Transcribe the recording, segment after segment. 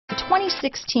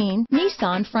2016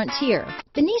 Nissan Frontier.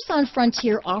 The Nissan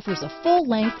Frontier offers a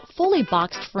full-length, fully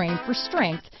boxed frame for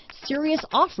strength, serious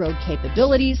off-road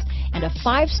capabilities, and a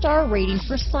 5-star rating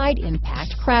for side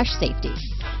impact crash safety.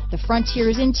 The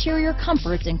Frontier's interior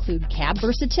comforts include cab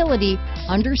versatility,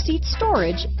 under-seat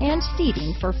storage, and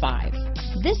seating for 5.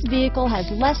 This vehicle has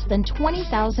less than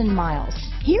 20,000 miles.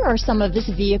 Here are some of this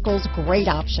vehicle's great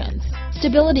options: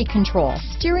 stability control,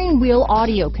 steering wheel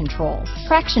audio controls,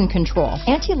 traction control,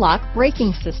 anti-lock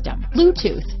braking system,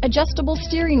 Bluetooth, adjustable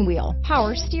steering wheel,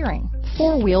 power steering,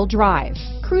 4-wheel drive,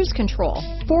 cruise control,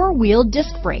 4-wheel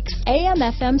disc brakes,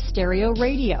 AM/FM stereo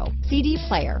radio, CD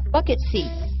player, bucket seats,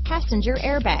 passenger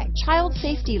airbag, child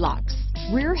safety locks,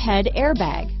 rear head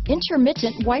airbag,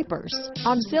 intermittent wipers,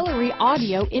 auxiliary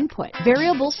audio input,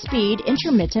 variable speed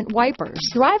intermittent wipers.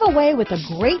 Drive away with a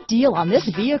great deal on this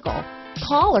vehicle.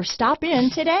 Call or stop in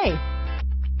today.